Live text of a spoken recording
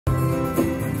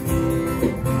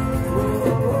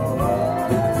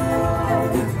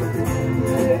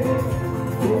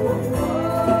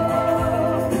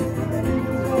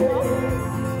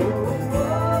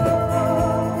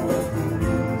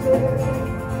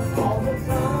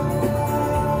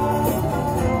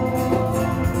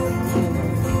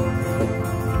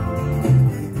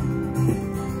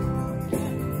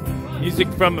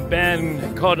music from a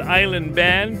band called Island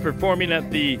Band performing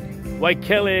at the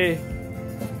Waikele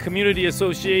Community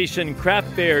Association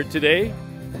Craft Fair today.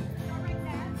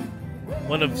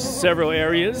 One of several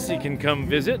areas you can come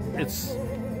visit. It's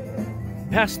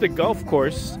past the golf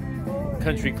course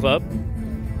country club.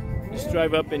 Just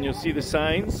drive up and you'll see the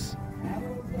signs,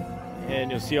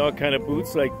 and you'll see all kind of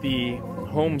booths like the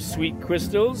Home Sweet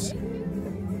Crystals.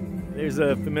 There's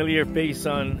a familiar face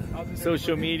on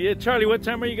social media. Charlie, what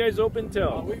time are you guys open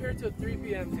till? We're here till 3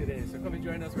 p.m. today, so come and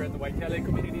join us. We're at the Waikele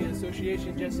Community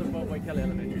Association just above Waikele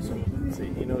Elementary School.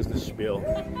 See, he knows the spiel.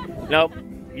 Now,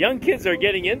 young kids are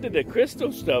getting into the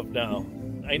crystal stuff now.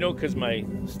 I know because my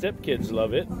stepkids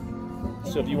love it.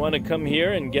 So if you want to come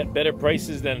here and get better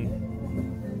prices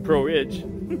than Pro Ridge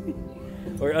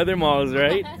or other malls,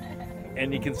 right?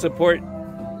 And you can support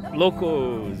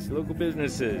local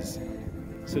businesses.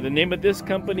 So the name of this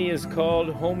company is called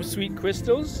Home Sweet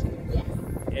Crystals. Yes.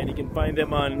 And you can find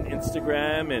them on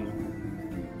Instagram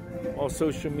and all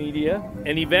social media.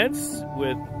 And events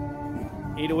with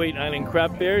 808 Island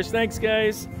Craft Fairs. Thanks,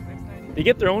 guys. They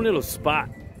get their own little spot.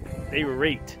 They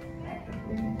rate.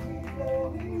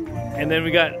 And then we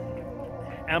got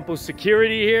ample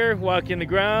security here, walking the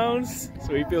grounds,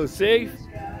 so we feel safe.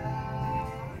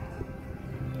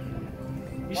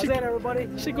 You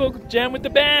should go jam with the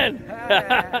band.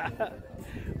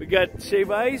 We got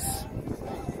Shave Ice.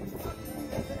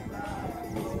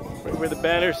 Right where the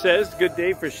banner says, good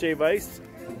day for Shave Ice.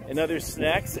 And other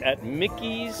snacks at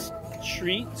Mickey's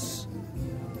Treats.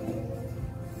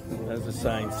 As the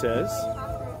sign says.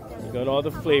 We got all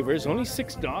the flavors, only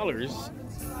 $6.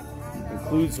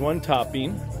 Includes one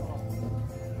topping.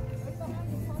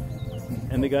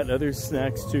 And they got other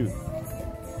snacks too.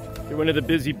 They're one of the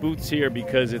busy booths here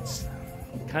because it's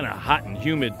kind of hot and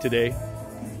humid today.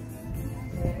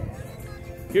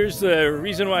 Here's the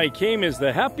reason why I came is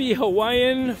the Happy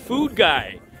Hawaiian Food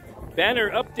Guy. Banner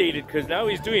updated because now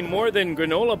he's doing more than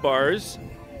granola bars.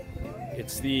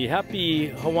 It's the Happy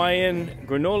Hawaiian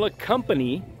Granola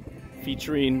Company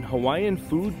featuring Hawaiian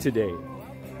food today.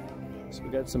 So we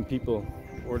got some people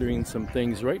ordering some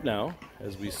things right now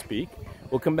as we speak.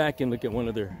 We'll come back and look at one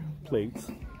of their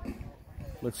plates.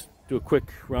 Let's do a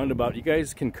quick roundabout. You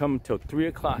guys can come till 3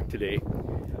 o'clock today.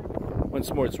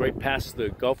 Once more, it's right past the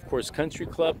Golf Course Country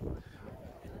Club.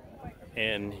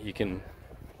 And you can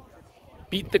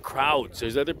beat the crowds.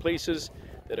 There's other places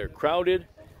that are crowded.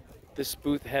 This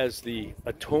booth has the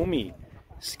Atomi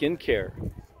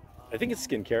skincare. I think it's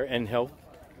skincare and health.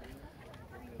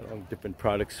 Different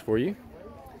products for you.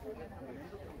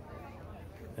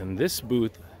 And this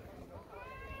booth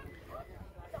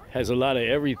has a lot of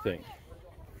everything.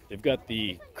 They've got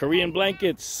the Korean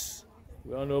blankets.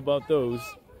 We all know about those.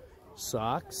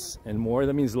 Socks and more.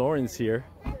 That means Lauren's here.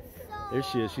 There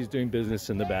she is. She's doing business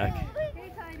in the back.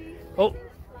 Oh,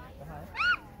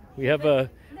 we have a,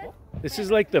 this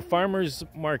is like the farmer's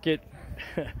market,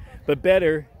 but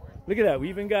better. Look at that. We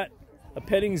even got a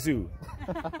petting zoo.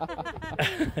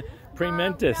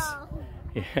 Prementis.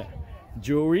 Yeah.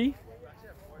 Jewelry.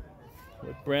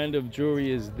 What brand of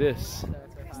jewelry is this?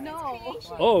 No.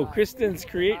 Oh, Kristen's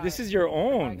create. This is your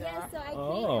own. Yes, so I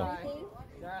Oh. everything.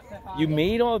 You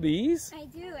made all these? I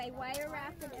do. I wire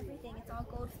wrapped and everything. It's all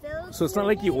gold filled. So it's not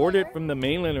like you ordered it from the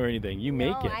mainland or anything. You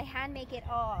make No, it. I hand make it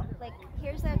all. Like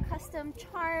here's a custom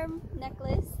charm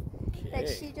necklace that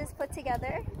Okay. she just put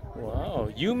together. Wow.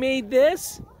 You made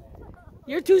this?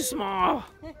 You're too small.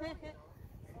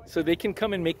 So they can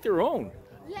come and make their own.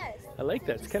 Yes. I like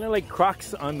that. It's kind of like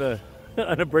Crocs on the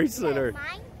on a bracelet or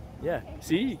Mine? yeah.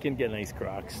 See, you can get nice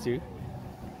Crocs too.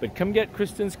 But come get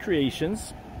Kristen's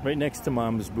Creations right next to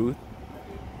Mom's booth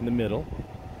in the middle.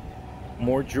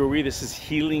 More jewelry. This is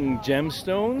Healing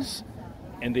Gemstones,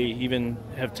 and they even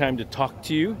have time to talk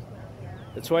to you.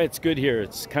 That's why it's good here.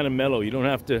 It's kind of mellow. You don't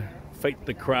have to fight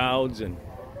the crowds and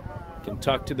you can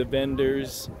talk to the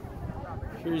vendors.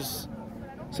 Here's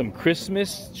some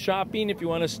Christmas shopping if you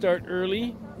want to start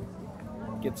early.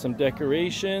 Get some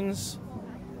decorations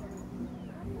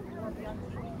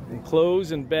and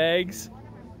clothes and bags.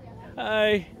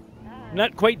 Hi.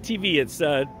 Not quite TV. It's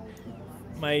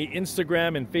my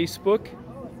Instagram and Facebook.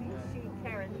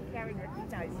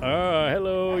 Oh,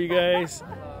 hello, you guys.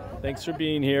 Thanks for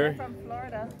being here. From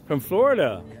Florida. From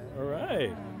Florida. All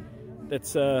right.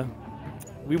 That's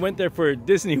we went there for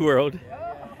Disney World.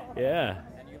 Yeah.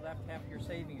 And you left half your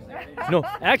savings there, didn't you? No,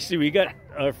 actually, we got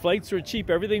our flights were cheap.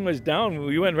 Everything was down.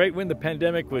 We went right when the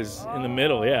pandemic was in the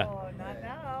middle. Yeah. Oh, not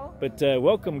now. But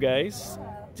welcome, guys,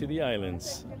 to the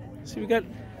islands. See, we got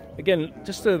again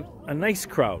just a nice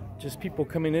crowd. Just people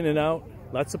coming in and out.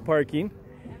 Lots of parking.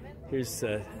 Here's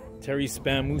Terry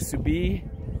Spam Musubi.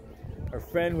 our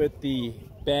friend with the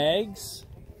bags.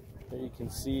 There you can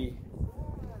see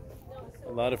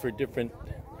a lot of her different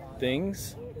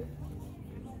things.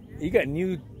 You got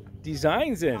new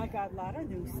designs in. I got a lot of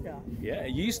new stuff. Yeah,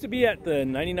 you used to be at the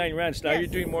 99 Ranch. Now Yes. you're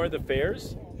doing more of the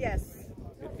fairs? Yes.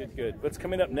 Good, good, good. What's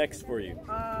coming up next for you?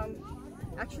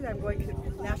 Actually, I'm going to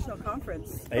the national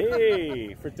conference.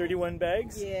 Hey, for 31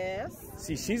 bags? Yes.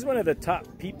 See, she's one of the top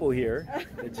people here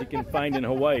that you can find in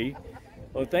Hawaii.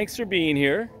 Well, thanks for being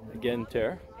here again,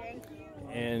 Tara. Thank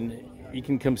you. And you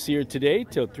can come see her today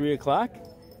till 3 o'clock.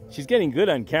 She's getting good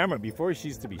on camera. Before she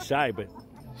used to be shy, but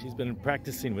she's been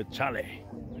practicing with Chale.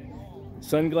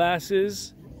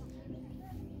 Sunglasses.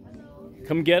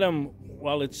 Come get them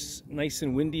while it's nice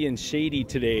and windy and shady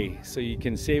today, so you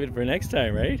can save it for next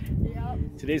time, right? Yep.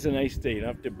 Today's a nice day. You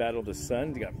don't have to battle the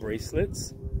sun. You got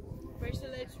bracelets,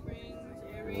 Bracelets,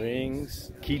 rings,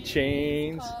 rings,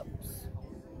 keychains. cups.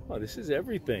 Oh, this is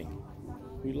everything.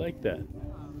 We like that.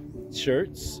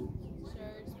 Shirts.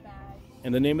 Shirts, bags.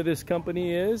 And the name of this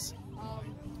company is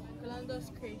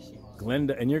Glenda's Creation.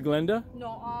 Glenda. And you're Glenda?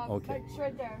 No, Okay. it's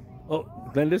right there. Oh,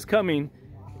 Glenda's coming.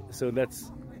 So that's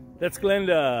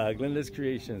Glenda. Glenda's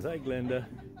Creations. Hi, Glenda.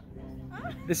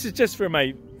 This is just for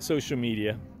my social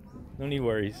media. No need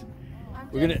worries.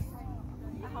 We're gonna.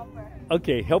 A helper.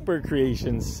 Okay, Helper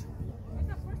Creations.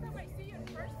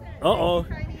 Uh-oh.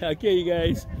 Okay, you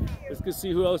guys. Let's go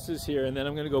see who else is here, and then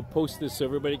I'm going to go post this so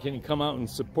everybody can come out and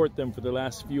support them for the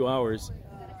last few hours.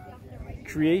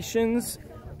 Creations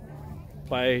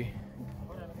by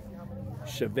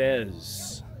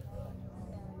Chavez.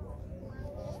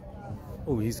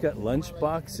 Oh, he's got lunch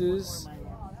boxes,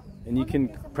 and you can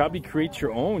probably create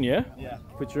your own, yeah? Yeah.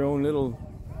 Put your own little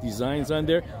designs on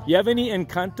there. You have any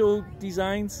Encanto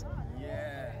designs?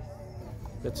 Yes.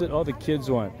 That's what all the kids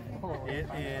want. It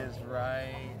is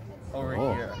right over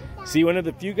Oh. here. See, one of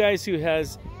the few guys who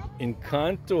has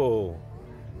Encanto.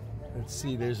 Let's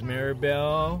see, there's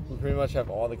Maribel. We pretty much have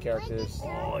all the characters.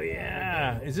 Oh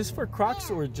yeah. Is this for Crocs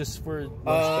or just for lunch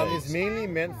bags? It's mainly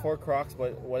meant for Crocs,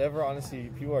 but whatever, honestly,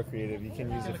 people are creative. You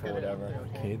can use it for whatever.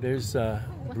 Okay, there's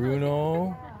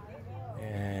Bruno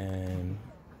and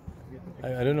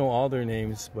I don't know all their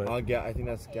names, but I think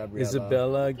that's Gabriella.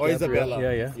 Isabella. Oh, Isabella.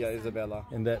 Yeah, yeah. Yeah, Isabella.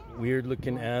 And that weird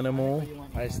looking animal.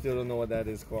 I still don't know what that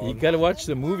is called. You gotta watch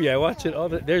the movie. I watch it all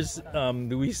the. There's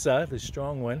Luisa, the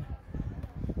strong one.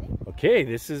 Okay,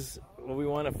 this is what we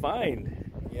want to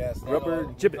find. Yes. Rubber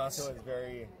gibbets. Encanto is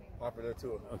very popular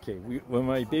too. Okay, when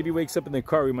my baby wakes up in the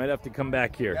car, we might have to come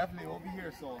back here. Definitely, we'll be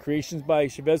here. So. Creations by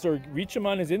Chavez, or reach him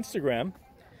on his Instagram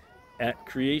at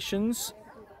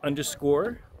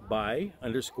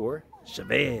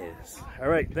creations_by_Chavez. All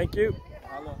right, thank you.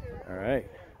 All right,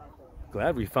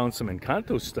 glad we found some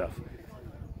Encanto stuff.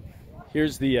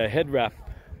 Here's the head wrap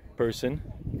person,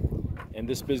 and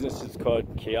this business is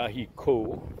called Keahi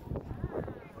Ko.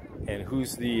 And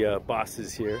who's the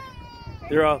bosses here?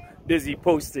 They're all busy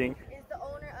posting. Is the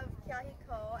owner of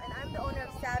Kiahiko, and I'm the owner of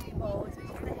Savvy Bows, which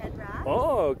is the head wrap.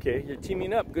 Oh, okay. You're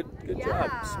teaming up. Good job.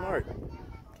 Yeah. Smart.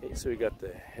 Okay, so we got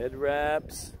the head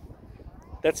wraps.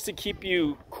 That's to keep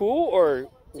you cool or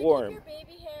warm? To keep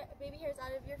your baby hairs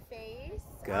out of your face.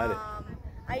 Got it.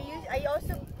 I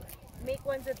also make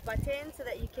ones with buttons so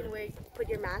that you can put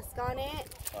your mask on it.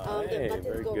 Hey, The buttons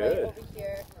very go good. right over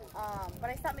here. But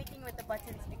I stopped making with the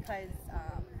buttons because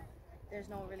there's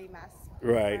no really mask.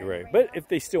 Right. But if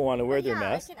they still want to wear their yeah,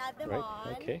 mask, I can add them right?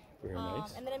 on. Okay, very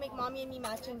nice. And then I make mommy and me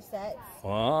matching sets.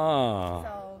 Ah,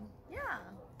 So yeah.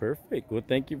 perfect. Well,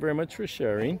 thank you very much for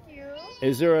sharing. Thank you.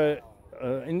 Is there a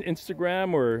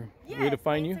Instagram or way to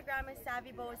find you? Instagram is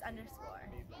savvybows_.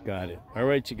 Got it. All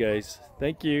right, you guys.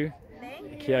 Thank you.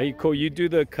 Thank you. Kiahiko, you do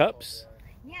the cups?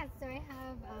 Yeah, so I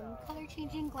have color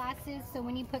changing glasses. So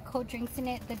when you put cold drinks in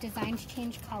it, the designs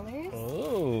change colors.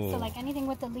 Oh. So like anything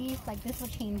with the leaf, like this will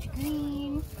change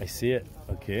green. I see it.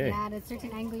 Okay. Yeah, at a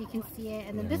certain angle you can see it.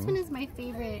 And then this one is my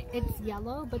favorite. It's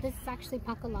yellow, but this is actually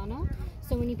Pakalana.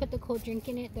 So when you put the cold drink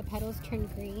in it, the petals turn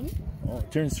green. Oh, it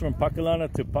turns from Pakalana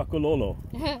to Pakololo.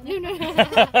 No.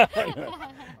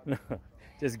 No,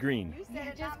 just green.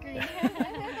 Yeah, just green.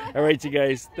 All right, you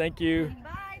guys. Thank you.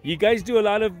 You guys do a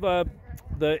lot of the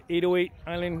 808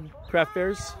 Island craft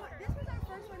fairs? This was our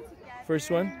first one together.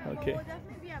 First one? Okay. We'll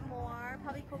definitely be at more,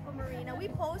 probably Coco Marina. We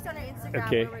post on our Instagram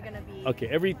Okay. where we're going to be. Okay,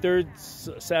 every third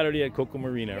Saturday at Coco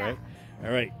Marina, Yeah. right?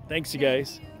 All right. Thanks, you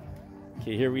guys.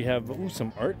 Okay, here we have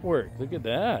some artwork. Look at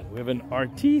that. We have an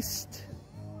artiste.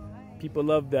 People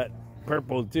love that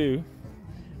purple too.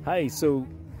 Hi, so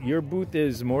your booth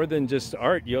is more than just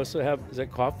art. You also have, is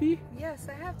that coffee? Yes,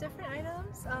 I have different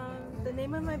items. The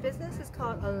name of my business is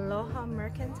called Aloha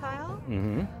Mercantile.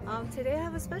 Today I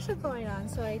have a special going on,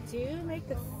 so I do make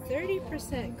the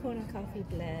 30% Kona coffee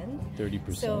blend.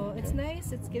 30%. So it's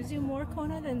nice. It gives you more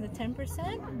Kona than the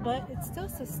 10%, but it's still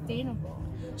sustainable.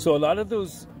 So a lot of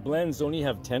those blends only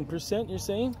have 10%, you're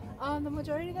saying? The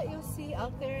majority that you'll see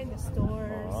out there in the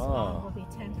stores will be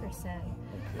 10%.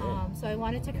 So I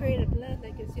wanted to create a blend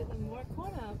that gives you the more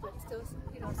Kona, but still,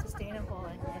 sustainable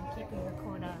and keeping the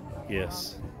Kona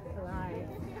alive.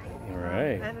 All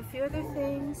right. I have a few other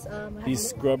things. These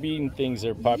scrubbing things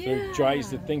are popular. Dries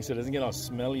the thing so it doesn't get all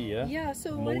smelly, yeah? Yeah,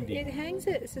 so when it hangs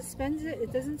it, suspends it,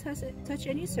 it doesn't touch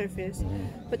any surface.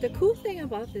 But the cool thing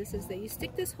about this is that you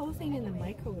stick this whole thing in the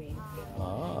microwave.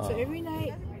 So every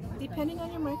night, depending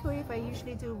on your microwave, I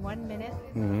usually do 1 minute,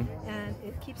 and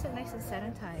it keeps it nice and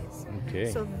sanitized. Okay.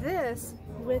 So this,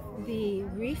 with the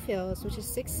refills, which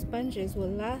is 6 sponges,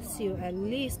 will last you at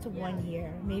least 1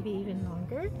 year, maybe even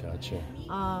longer. Gotcha.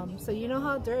 So you know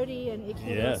how dirty and icky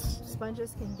Yes.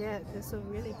 sponges can get. This will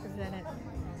really prevent it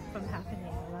from happening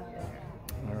a lot better.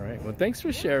 All right. Well, thanks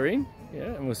for sharing.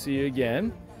 Yeah, and we'll see you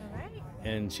again. All right.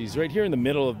 And she's right here in the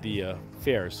middle of the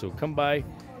fair, so come by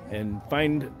and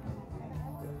find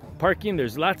parking.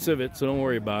 There's lots of it, so don't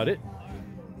worry about it.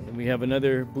 And we have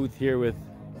another booth here with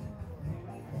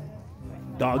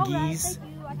doggies.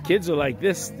 Kids are like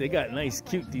this. They got nice,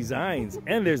 cute designs.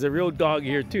 And there's a real dog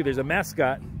here too. There's a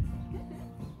mascot.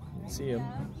 See him.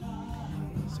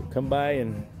 So come by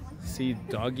and see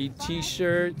doggy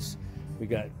t-shirts. We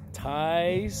got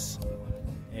ties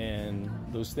and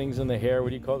those things in the hair.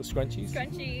 What do you call it? Scrunchies?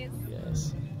 Scrunchies.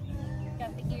 Yes.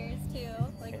 Got the ears too,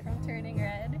 like from turning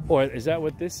red. Or is that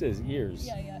what this is? Ears?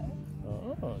 Yeah, yeah.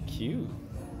 Oh, cute.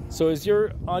 So is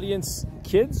your audience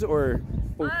kids or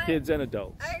both kids and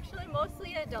adults? Actually,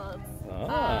 mostly adults.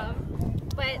 Ah.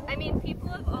 But I mean, people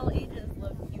of all ages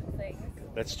love cute things.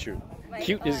 That's true. Like,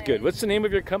 Cute is good. What's the name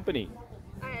of your company?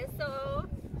 So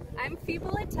I'm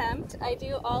Feeble Attempt. I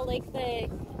do all like the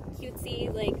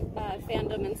cutesy, like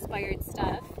fandom inspired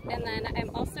stuff. And then I'm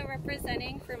also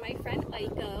representing for my friend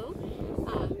Aiko.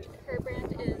 Her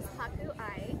brand is Haku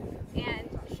Ai.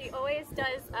 And she always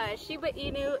does Shiba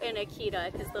Inu and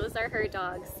Akita because those are her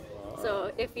dogs.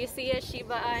 So if you see a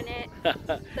Shiba on it,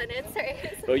 then it's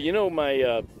hers. Well, you know,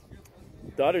 my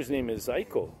daughter's name is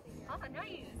Aiko. Oh,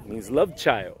 nice. It means love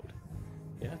child.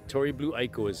 Yeah, Tori Blue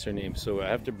Aiko is her name, so I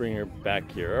have to bring her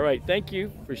back here. All right, thank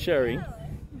you for sharing.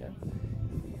 Yeah.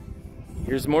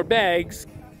 Here's more bags.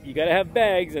 You gotta have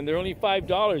bags, and they're only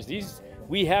 $5. These,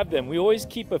 we have them. We always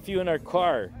keep a few in our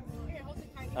car.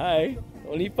 Hi,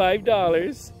 only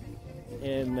 $5.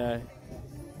 And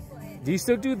do you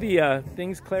still do the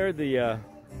things, Claire? The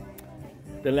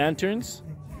lanterns?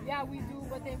 Yeah, we do,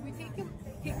 but then we take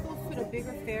those to the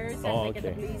bigger fairs and Oh, like at the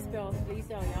okay. Blaze Bell,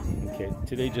 yeah. Okay,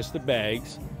 today just the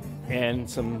bags and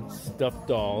some stuffed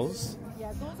dolls.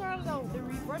 Yeah, those are the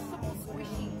reversible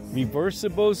squishies.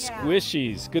 Reversible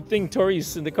squishies. Good thing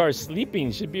Tori's in the car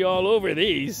sleeping. Should be all over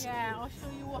these. Yeah, I'll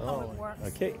show you how it works.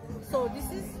 Okay. So this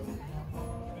is,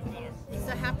 it's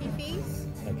a happy face,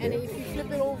 and if you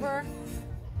flip it over,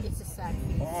 it's a sad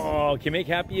face. Oh, can you make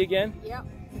happy again? Yep.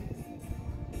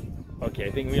 Okay,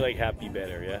 I think we like happy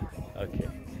better, yeah? Okay.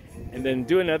 And then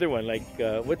do another one, like,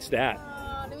 what's that?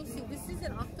 Let me see, this is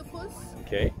an octopus.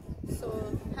 Okay.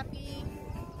 So, happy,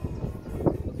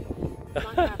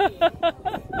 not happy.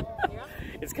 Yeah.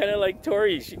 It's kind of like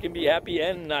Tori. She can be happy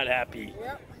and not happy.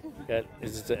 Yep. That,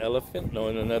 is it an elephant? No,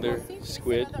 and another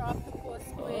squid. Another octopus,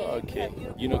 squid. Oh, okay. Yeah,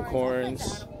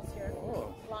 Unicorns.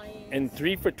 Oh. And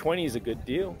 3 for $20 is a good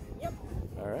deal. Yep.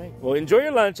 All right. Well, enjoy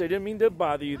your lunch. I didn't mean to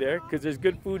bother you there because there's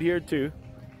good food here too.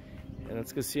 And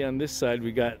let's go see on this side.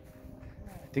 We got,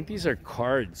 I think these are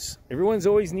cards. Everyone's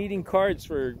always needing cards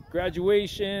for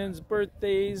graduations,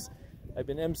 birthdays. I've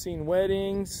been emceeing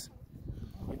weddings.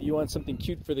 Maybe you want something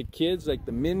cute for the kids like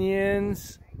the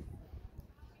Minions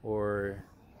or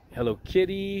Hello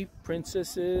Kitty,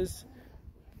 princesses.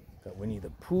 Got Winnie the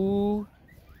Pooh.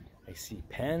 I see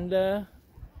Panda.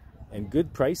 And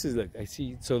good prices, like I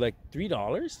see, so like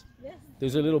 $3? Yes.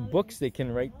 Those are little books they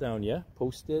can write down, yeah?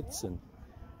 Post-its and,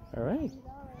 all right,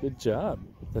 good job.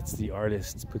 That's the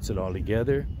artist, puts it all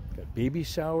together. Got baby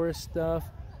shower stuff.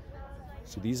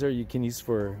 So these are, you can use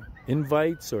for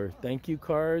invites or thank you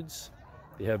cards.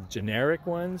 They have generic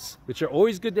ones, which are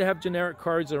always good to have generic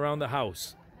cards around the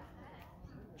house.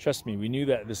 Trust me, we knew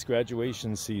that this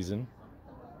graduation season.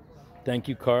 Thank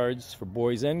you cards for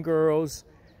boys and girls.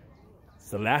 It's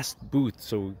the last booth,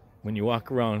 so when you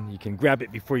walk around, you can grab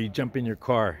it before you jump in your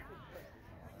car.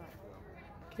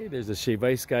 Okay, there's the shave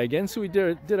ice guy again. So we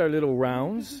did our little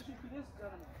rounds.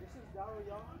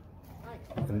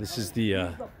 And this is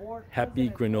the happy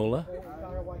granola.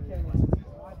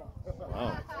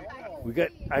 Wow.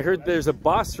 I heard there's a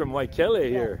boss from Waikele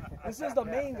here. This is the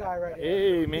main guy right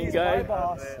here. Hey, main He's guy. my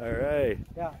boss. All right.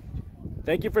 Yeah.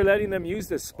 Thank you for letting them use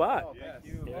this spot.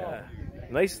 Yeah.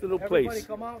 Nice little place. Everybody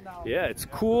come out now. Yeah, it's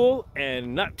cool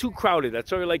and not too crowded.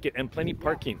 That's why I like it. And plenty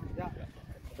parking. Yeah.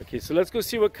 Okay, so let's go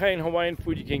see what kind of Hawaiian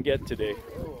food you can get today.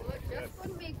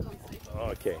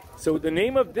 Okay, so the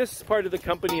name of this part of the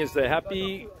company is the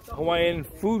Happy Hawaiian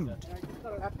Food.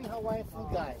 Happy Hawaiian Food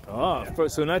Guy. Oh,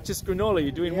 so not just granola,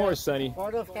 you're doing more, Sonny.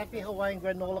 Part of Happy Hawaiian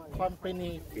Granola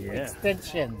Company Yeah.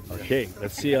 extension. Okay,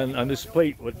 let's see on this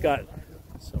plate what got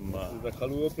some. The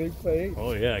kalua pig plate.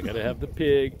 Oh yeah, I gotta have the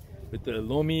pig with the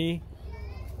lomi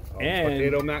and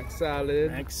Potato mac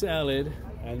salad. mac salad.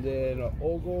 And then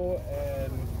ogo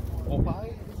and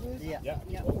opai. Yeah.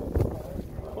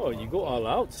 Oh, you go all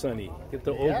out, Sonny. Get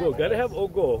the ogo. Gotta have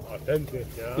ogo. Authentic,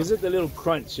 yeah. Gives it the little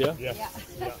crunch, yeah? Yeah.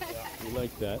 You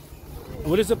like that.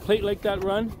 What does a plate like that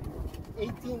run?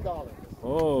 $18.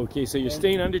 Oh, okay, so you're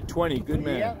staying under 20. Good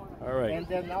man. Yeah. All right. And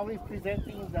then now we're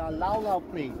presenting the Lau Lau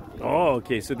plate. Oh,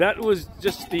 okay, so that was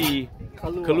just the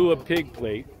Kalua pig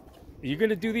plate. You're going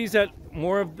to do these at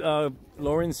more of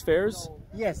Lauren's fairs?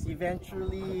 Yes,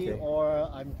 eventually, Okay. or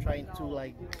I'm trying to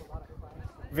like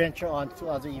venture on to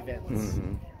other events.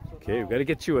 Mm-hmm. Okay, we've got to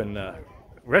get you a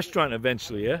restaurant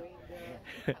eventually, yeah?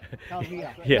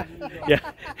 yeah, yeah.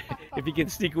 If you can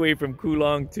sneak away from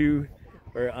Kulong too,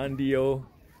 or Andio.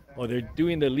 Oh, they're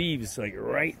doing the leaves like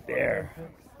right there.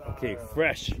 Okay,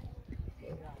 fresh. Let me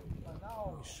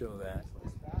show that.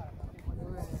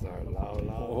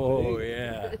 Oh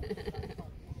yeah.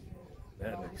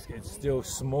 That looks, it's still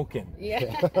smoking. Yeah.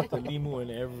 The limu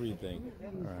and everything.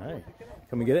 All right.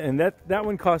 Come and get it. And that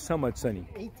one costs how much, Sonny?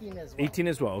 18 as well. 18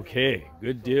 as well. Okay,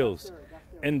 good deals.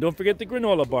 And don't forget the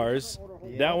granola bars.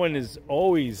 That one is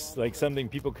always like something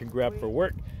people can grab for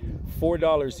work.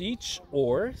 $4 each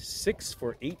or 6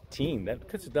 for 18. That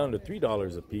cuts it down to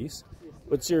 $3 a piece.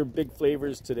 What's your big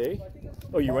flavors today?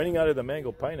 Oh, you're running out of the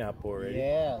mango pineapple already.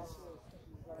 Yes.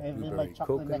 And with my Blueberry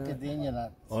chocolate coconut. macadamia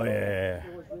nuts. Oh yeah.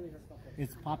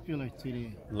 It's popular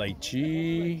today.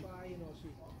 Lychee.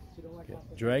 Okay.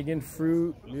 Dragon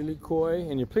fruit, lily koi.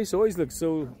 And your place always looks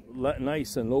so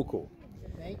nice and local.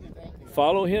 Thank you, thank you.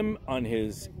 Follow him on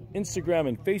his Instagram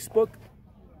and Facebook.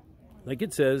 Like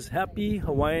it says, Happy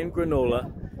Hawaiian Granola.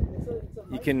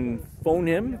 You can phone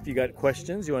him if you got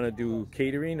questions. You want to do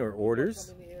catering or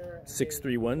orders.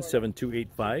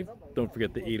 631-7285. Don't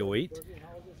forget the 808.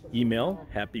 Email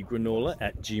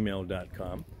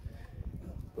happygranola@gmail.com.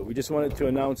 But we just wanted to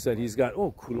announce that he's got,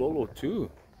 oh, kulolo too.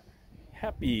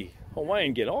 Happy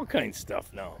Hawaiian get all kinds of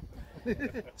stuff now.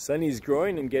 Sonny's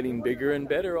growing and getting bigger and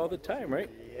better all the time, right?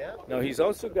 Yeah. Now he's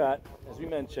also got, as we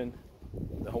mentioned,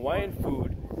 the Hawaiian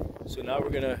food. So now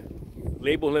we're gonna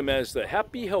label him as the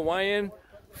Happy Hawaiian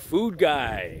Food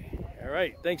Guy. All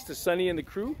right, thanks to Sonny and the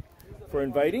crew for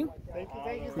inviting. Thank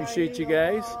you. Appreciate you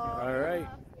guys. All right,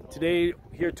 today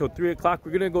here till 3 o'clock.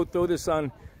 We're gonna go throw this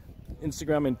on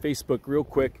Instagram and Facebook real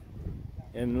quick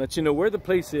and let you know where the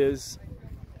place is.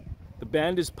 The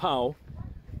band is POW.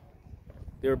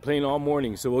 They were playing all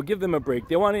morning, so we'll give them a break.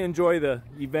 They want to enjoy the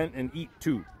event and eat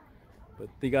too. But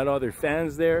they got all their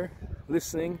fans there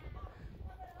listening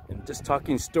and just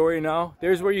talking story now.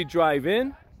 There's where you drive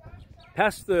in,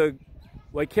 past the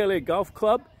Waikele Golf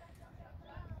Club.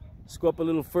 Let's go up a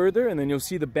little further and then you'll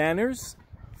see the banners.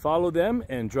 Follow them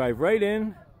and drive right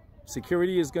in.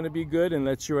 Security is going to be good and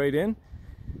lets you right in.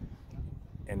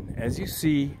 And as you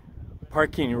see,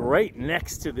 parking right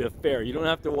next to the fair. You don't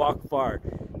have to walk far.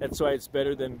 That's why it's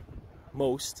better than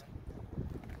most.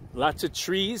 Lots of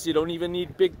trees. You don't even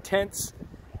need big tents.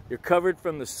 You're covered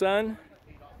from the sun.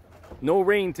 No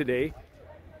rain today.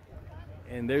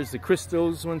 And there's the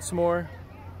crystals once more.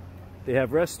 They have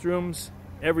restrooms,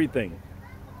 everything.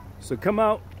 So come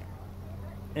out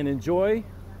and enjoy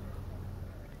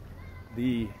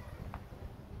the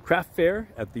craft fair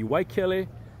at the Waikele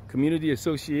Community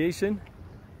Association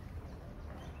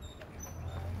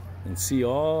and see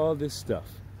all this stuff.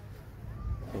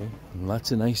 Okay. And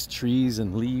lots of nice trees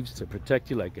and leaves to protect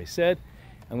you, like I said.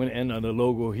 I'm going to end on the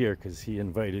logo here because he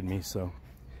invited me. So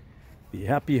the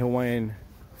Happy Hawaiian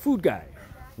Food Guy,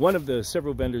 one of the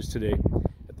several vendors today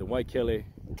at the Waikele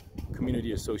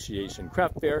Community Association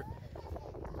Craft Fair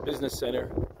Business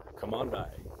Center. Come on by.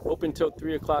 Open till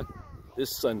 3 o'clock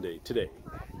this Sunday, today.